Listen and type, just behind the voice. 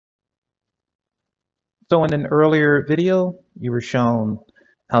So in an earlier video, you were shown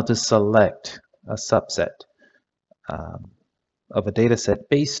how to select a subset of a data set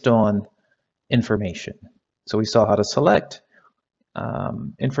based on information. So we saw how to select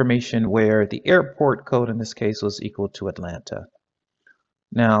information where the airport code in this case was equal to Atlanta.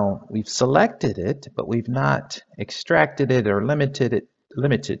 Now we've selected it, but we've not extracted it or limited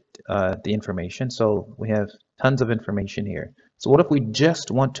the information. So we have tons of information here. So what if we just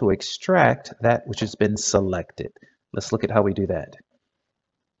want to extract that which has been selected? Let's look at how we do that.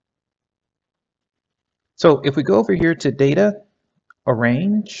 So if we go over here to data,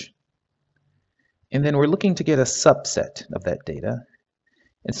 arrange, and then we're looking to get a subset of that data.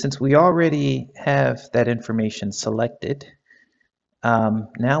 And since we already have that information selected,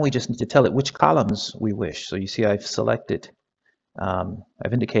 now we just need to tell it which columns we wish. So you see I've selected,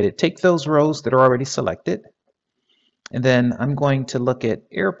 I've indicated take those rows that are already selected. And then I'm going to look at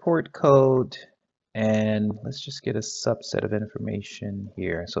airport code, and let's just get a subset of information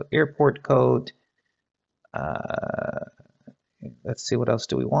here. So airport code, let's see, what else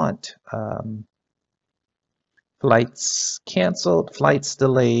do we want? Flights canceled, flights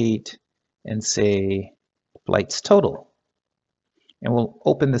delayed, and say flights total. And we'll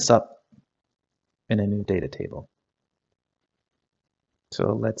open this up in a new data table.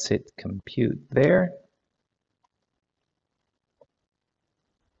 So let's hit compute there.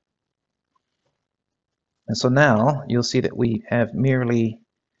 And so now you'll see that we have merely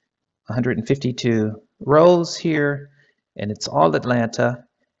 152 rows here, and it's all Atlanta,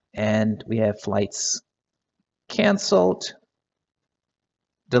 and we have flights canceled,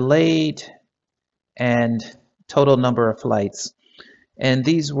 delayed, and total number of flights. And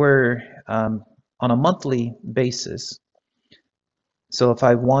these were on a monthly basis. So if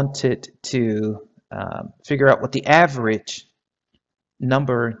I wanted to figure out what the average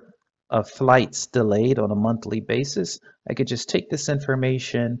number of flights delayed on a monthly basis, I could just take this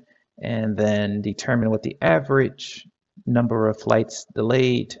information and then determine what the average number of flights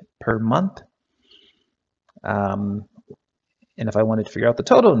delayed per month. And if I wanted to figure out the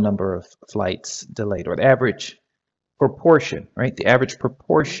total number of flights delayed, or the average proportion, right? The average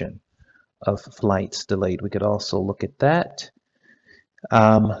proportion of flights delayed, we could also look at that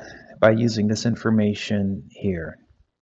by using this information here.